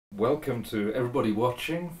Welcome to everybody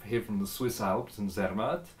watching here from the Swiss Alps in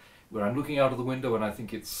Zermatt, where I'm looking out of the window and I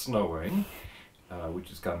think it's snowing,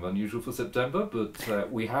 which is kind of unusual for September,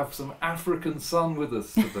 but we have some African sun with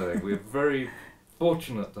us today. We're very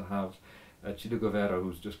fortunate to have Chido GOVERO,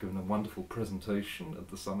 who's just given a wonderful presentation at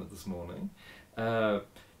the summit this morning.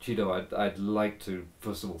 Chido, I'd like to,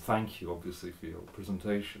 first of all, thank you, obviously, for your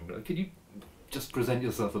presentation. Could you just present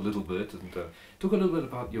yourself a little bit and talk a little bit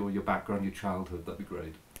about your background, your childhood? That'd be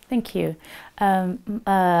great. Thank you. I'm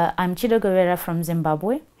Chido GOVERO from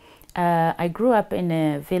Zimbabwe. I grew up in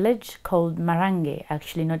a village called Marange,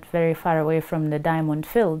 actually not very far away from the diamond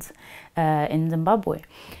fields in Zimbabwe.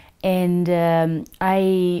 And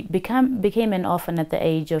I became an orphan at the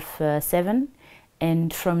age of 7.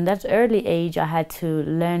 And from that early age, I had to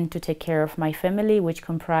learn to take care of my family, which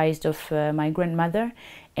comprised of my grandmother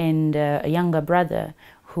and a younger brother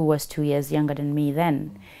who was 2 years younger than me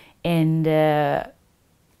then. And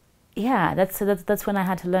yeah, that's when I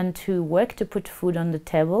had to learn to work to put food on the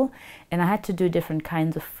table, and I had to do different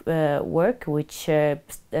kinds of work, which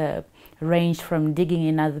ranged from digging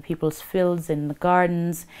in other people's fields in the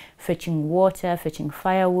gardens, fetching water, fetching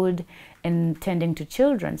firewood, and tending to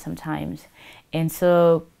children sometimes. And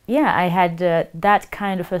so, yeah, I had that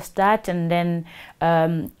kind of a start, and then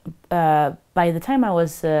by the time I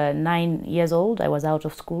was 9 years old, I was out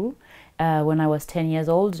of school. When I was 10 years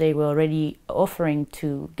old, they were already offering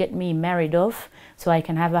to get me married off so I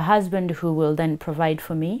can have a husband who will then provide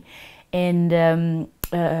for me. And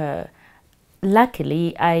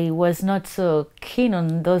luckily, I was not so keen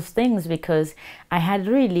on those things because I had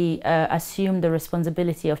really assumed the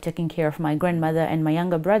responsibility of taking care of my grandmother and my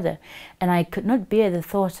younger brother. And I could not bear the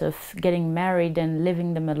thought of getting married and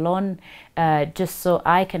leaving them alone just so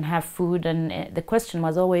I can have food. And the question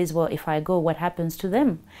was always, well, if I go, what happens to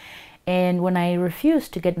them? And when I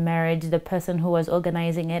refused to get married, the person who was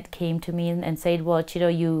organizing it came to me and said, well, Chido,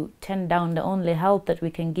 you turned down the only help that we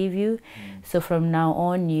can give you. So from now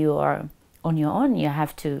on, you are on your own. You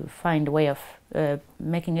have to find a way of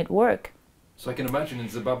making it work. So I can imagine in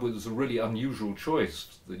Zimbabwe it was a really unusual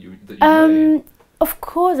choice that you made. Of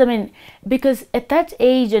course, I mean, because at that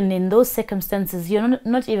age and in those circumstances, you're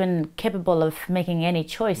not even capable of making any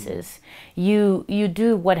choices. You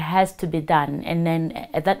do what has to be done, and then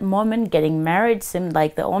at that moment, getting married seemed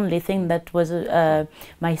like the only thing that was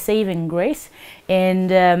my saving grace.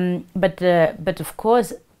 And but of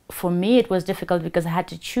course, for me, it was difficult because I had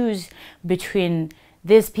to choose between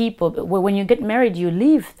these people. When you get married, you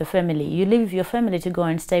leave the family. You leave your family to go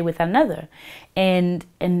and stay with another, and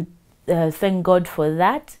thank God for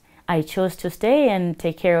that. I chose to stay and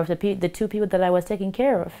take care of the two people that I was taking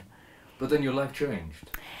care of. But then your life changed.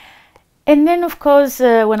 And then, of course,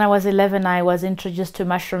 when I was 11, I was introduced to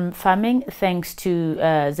mushroom farming thanks to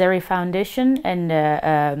Zeri Foundation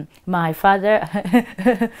and my father,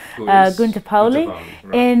 Gunther Pauli. Right.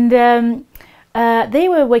 And they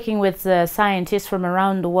were working with scientists from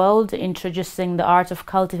around the world, introducing the art of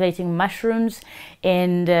cultivating mushrooms.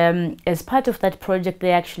 And as part of that project,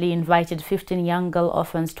 they actually invited 15 young girl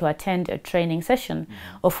orphans to attend a training session,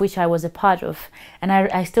 of which I was a part of. And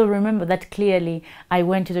I still remember that clearly. I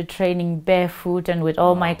went to the training barefoot and with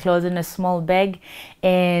all my clothes in a small bag.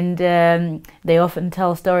 And they often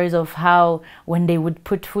tell stories of how when they would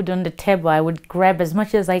put food on the table, I would grab as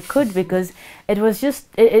much as I could because it was just,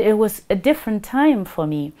 it was a different time for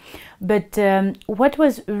me. But what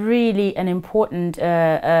was really an important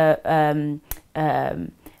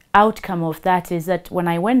outcome of that is that when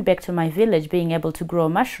I went back to my village being able to grow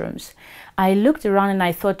mushrooms, I looked around and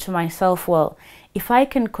I thought to myself, well, if I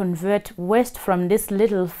can convert waste from this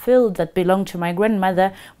little field that belonged to my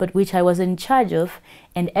grandmother but which I was in charge of,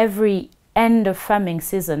 and every end of farming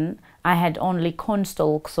season I had only corn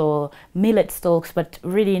stalks or millet stalks but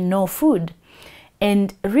really no food.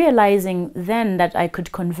 And realizing then that I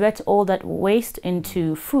could convert all that waste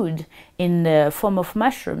into food in the form of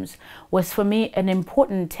mushrooms was for me an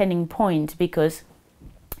important turning point, because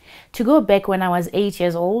to go back when I was 8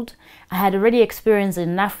 years old, I had already experienced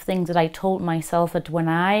enough things that I told myself that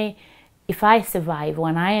if I survive,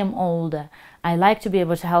 when I am older, I like to be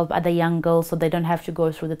able to help other young girls so they don't have to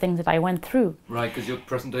go through the things that I went through. Right, because your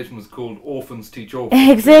presentation was called Orphans Teach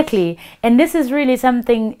Orphans. Exactly. And this is really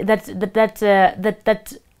something that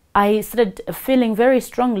I started feeling very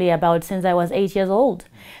strongly about since I was 8 years old.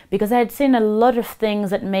 Because I had seen a lot of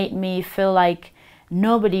things that made me feel like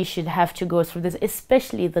nobody should have to go through this,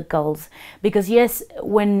 especially the girls. Because yes,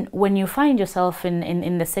 when you find yourself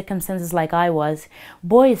in the circumstances like I was,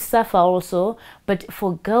 boys suffer also, but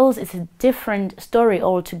for girls it's a different story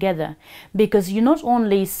altogether. Because you not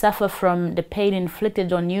only suffer from the pain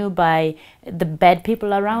inflicted on you by the bad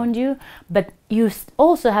people around you, but you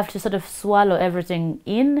also have to sort of swallow everything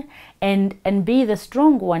in and be the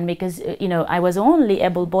strong one, because you know, I was only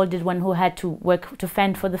able-bodied one who had to work to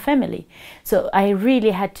fend for the family. So I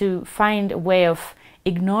really had to find a way of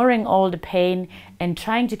ignoring all the pain and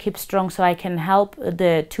trying to keep strong so I can help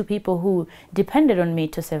the two people who depended on me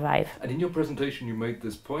to survive. And in your presentation you made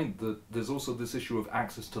this point that there's also this issue of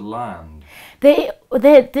access to land. There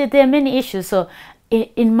are many issues. So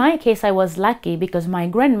in my case, I was lucky because my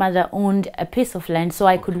grandmother owned a piece of land, so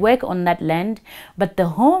I could work on that land. But the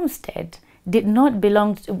homestead did not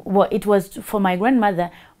belong to, well, it was for my grandmother,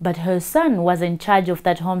 but her son was in charge of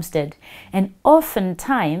that homestead. And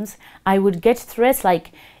oftentimes I would get threats,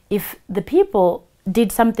 like if the people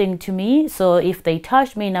did something to me, so if they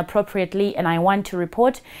touched me inappropriately and I want to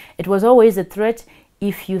report, it was always a threat: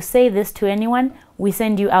 if you say this to anyone, we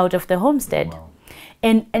send you out of the homestead. Wow.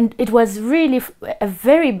 And it was really a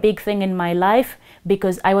very big thing in my life,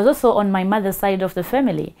 because I was also on my mother's side of the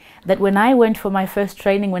family, that when I went for my first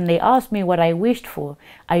training, when they asked me what I wished for,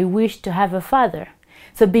 I wished to have a father.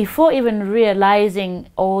 So before even realizing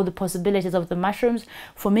all the possibilities of the mushrooms,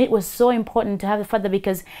 for me it was so important to have a father,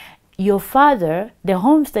 because your father, the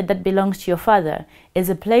homestead that belongs to your father, is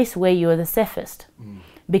a place where you're the safest.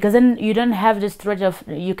 Because then you don't have this threat of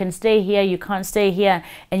you can stay here, you can't stay here,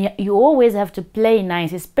 and you always have to play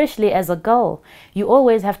nice, especially as a girl. You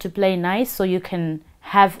always have to play nice so you can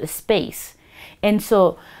have a space. And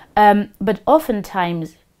so, but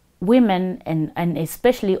oftentimes women and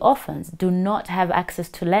especially orphans do not have access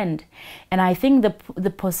to land. And I think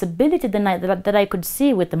the possibility that I could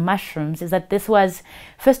see with the mushrooms is that this was,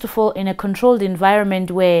 first of all, in a controlled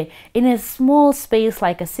environment, where in a small space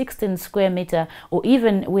like a 16 square meter, or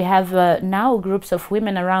even we have now groups of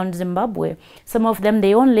women around Zimbabwe, some of them,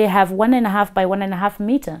 they only have 1.5 by 1.5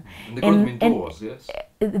 meter. And they call them indoors, yes?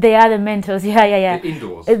 They are the mentors, yeah. They're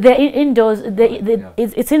indoors. They're indoors.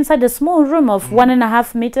 It's inside a small room of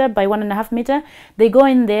 1.5 meter by 1.5 meter. They go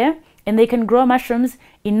in there and they can grow mushrooms,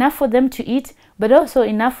 enough for them to eat, but also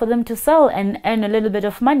enough for them to sell and earn a little bit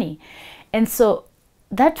of money. And so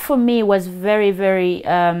that for me was very, very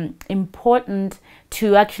important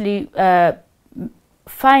to actually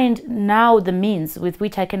find now the means with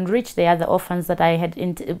which I can reach the other orphans that I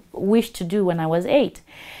had wished to do when I was 8.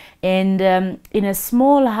 And in a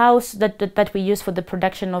small house that we used for the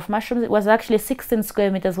production of mushrooms, it was actually 16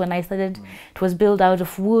 square meters when I started. It was built out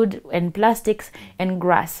of wood and plastics and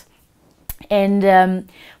grass. And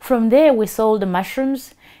from there we sold the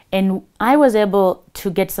mushrooms, and I was able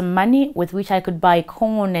to get some money with which I could buy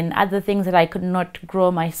corn and other things that I could not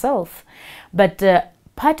grow myself. But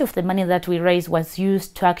part of the money that we raised was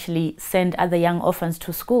used to actually send other young orphans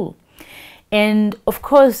to school. And of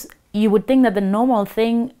course, you would think that the normal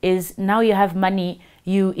thing is, now you have money,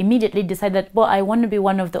 you immediately decide that, well, I want to be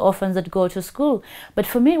one of the orphans that go to school. But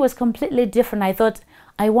for me, it was completely different. I thought,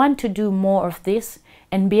 I want to do more of this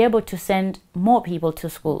and be able to send more people to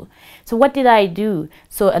school. So what did I do?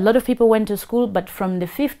 So a lot of people went to school, but from the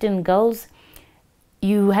 15 girls,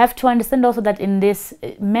 you have to understand also that in this,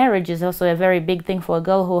 marriage is also a very big thing for a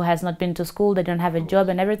girl who has not been to school, they don't have a job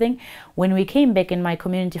and everything. When we came back in my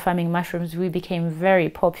community farming mushrooms, we became very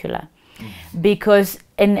popular. Because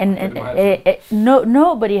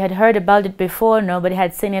nobody had heard about it before, nobody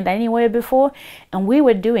had seen it anywhere before, and we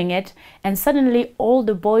were doing it, and suddenly all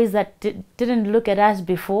the boys that didn't look at us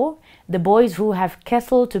before, the boys who have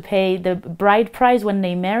cattle to pay the bride price when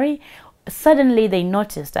they marry, suddenly they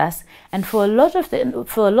noticed us. And for a lot of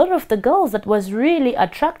the girls, that was really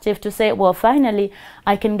attractive to say, well, finally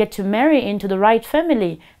I can get to marry into the right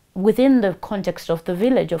family within the context of the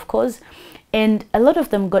village, of course. And a lot of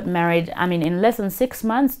them got married. I mean, in less than 6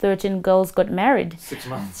 months, 13 girls got married. 6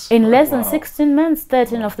 months? In less than 16 months,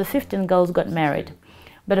 13 of the 15 girls got married.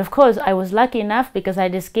 But of course, I was lucky enough because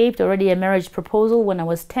I'd escaped already a marriage proposal when I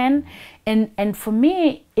was 10. And for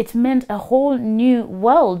me, it meant a whole new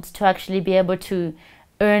world to actually be able to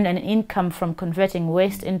earn an income from converting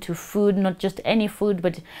waste into food, not just any food,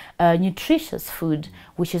 but nutritious food,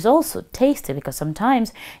 which is also tasty, because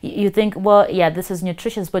sometimes you think, well, yeah, this is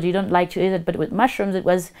nutritious, but you don't like to eat it. But with mushrooms, it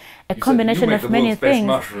was a combination of many things.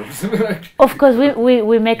 Of course,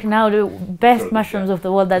 we make now the best mushrooms of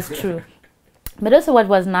the world, that's true. But also what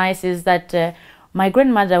was nice is that my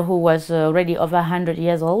grandmother, who was already over 100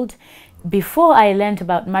 years old, before I learned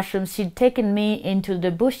about mushrooms, she'd taken me into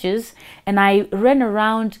the bushes and I ran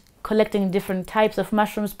around collecting different types of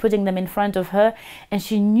mushrooms, putting them in front of her, and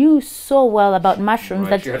she knew so well about mushrooms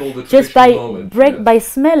that just by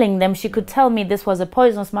smelling them, she could tell me this was a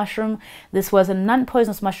poisonous mushroom, this was a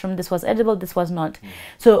non-poisonous mushroom, this was edible, this was not.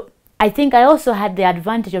 So I think I also had the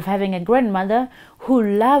advantage of having a grandmother who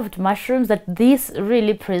loved mushrooms, that this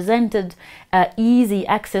really presented easy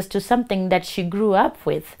access to something that she grew up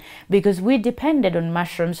with, because we depended on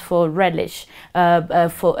mushrooms for relish,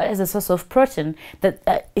 as a source of protein,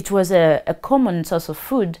 that it was a common source of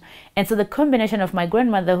food. And so the combination of my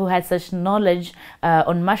grandmother, who had such knowledge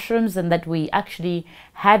on mushrooms, and that we actually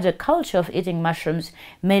had a culture of eating mushrooms,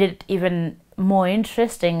 made it even more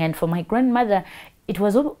interesting. And for my grandmother, it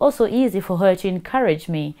was also easy for her to encourage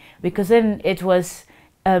me, because then it was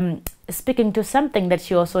speaking to something that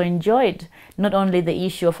she also enjoyed, not only the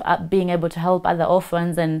issue of being able to help other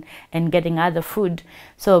orphans and getting other food.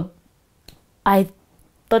 So I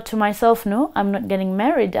thought to myself, no, I'm not getting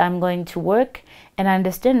married, I'm going to work and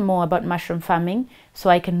understand more about mushroom farming so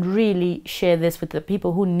I can really share this with the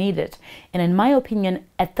people who need it. And in my opinion,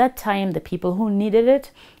 at that time, the people who needed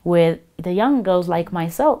it were the young girls like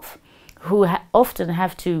myself, who often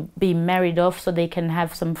have to be married off so they can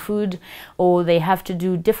have some food, or they have to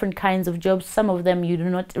do different kinds of jobs. Some of them you do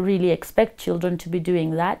not really expect children to be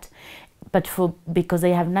doing that, but because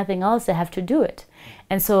they have nothing else, they have to do it.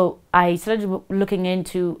 And so I started looking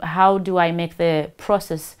into how do I make the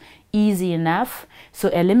process easy enough, so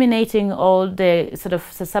eliminating all the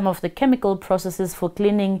some of the chemical processes for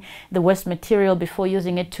cleaning the waste material before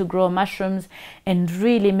using it to grow mushrooms, and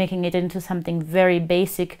really making it into something very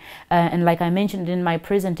basic. And like I mentioned in my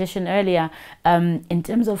presentation earlier, in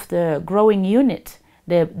terms of the growing unit,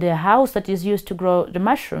 the house that is used to grow the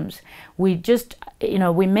mushrooms, we just,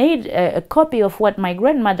 we made a copy of what my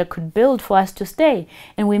grandmother could build for us to stay,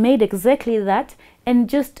 and we made exactly that, and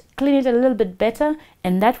just clean it a little bit better,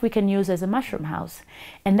 and that we can use as a mushroom house.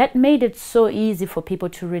 And that made it so easy for people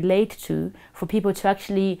to relate to, for people to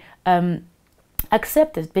actually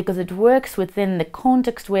accept it, because it works within the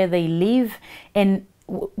context where they live, and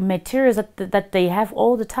materials that they have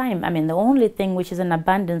all the time. I mean, the only thing which is in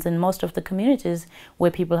abundance in most of the communities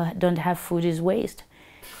where people don't have food is waste.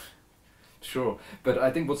 Sure, but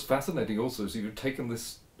I think what's fascinating also is you've taken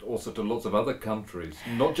this also to lots of other countries,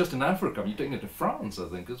 not just in Africa. You've taken it to France, I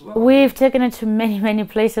think, as well. We've taken it to many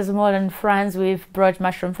places more than France. We've brought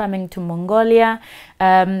mushroom farming to Mongolia.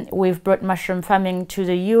 We've brought mushroom farming to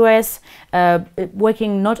the US,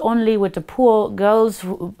 working not only with the poor girls,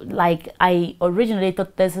 who, like I originally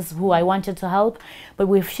thought this is who I wanted to help, but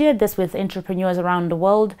we've shared this with entrepreneurs around the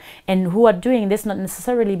world, and who are doing this not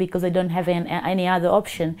necessarily because they don't have any other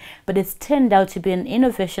option, but it's turned out to be an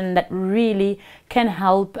innovation that really can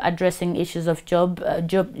help addressing issues of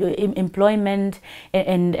employment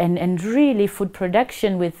and really food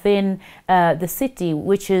production within the city,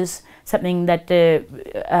 which is something that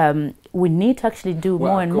we need to actually do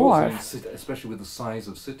more and more. Especially with the size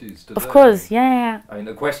of cities today. Of course, yeah. I mean,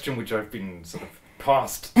 a question which I've been sort of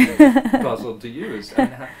passed on to you is, I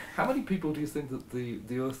mean, how many people do you think that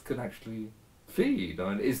the Earth can actually feed?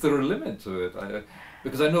 I mean, is there a limit to it?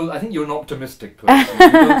 Because I think you're an optimistic person.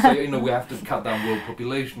 You don't say, we have to cut down world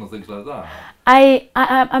population or things like that.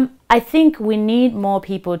 I think we need more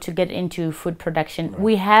people to get into food production.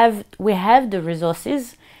 Right. We have the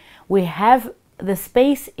resources, we have the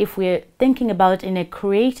space. If we're thinking about it in a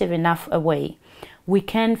creative enough a way, we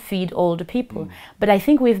can feed all the people. But I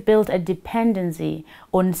think we've built a dependency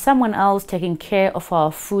on someone else taking care of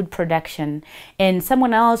our food production, and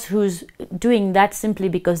someone else who's doing that simply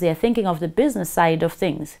because they're thinking of the business side of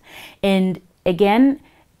things. And again,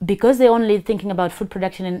 because they're only thinking about food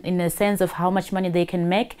production in a sense of how much money they can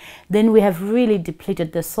make, then we have really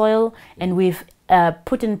depleted the soil, and we've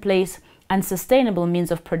put in place unsustainable means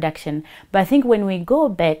of production. But I think when we go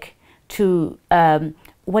back to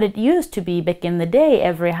what it used to be back in the day,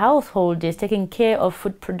 every household is taking care of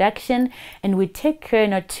food production, and we take care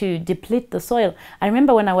not to deplete the soil. I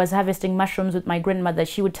remember when I was harvesting mushrooms with my grandmother,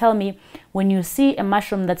 she would tell me, when you see a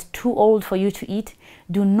mushroom that's too old for you to eat,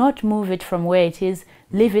 do not move it from where it is,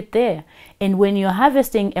 leave it there. And when you're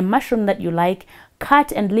harvesting a mushroom that you like,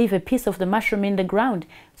 cut and leave a piece of the mushroom in the ground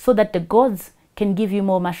so that the gods can give you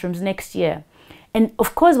more mushrooms next year. And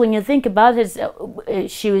of course, when you think about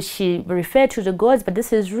it, she referred to the gods, but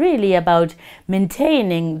this is really about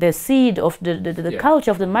maintaining the seed of the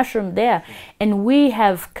culture of the mushroom there. And we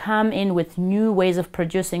have come in with new ways of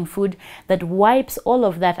producing food that wipes all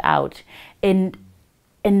of that out. And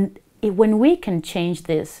when we can change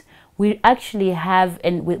this, we actually have,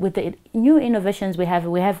 and with the new innovations we have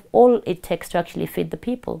all it takes to actually feed the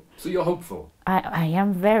people. So you're hopeful? I am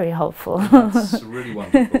very hopeful. That's really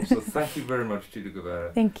wonderful. So thank you very much, Chido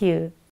GOVERO. Thank you.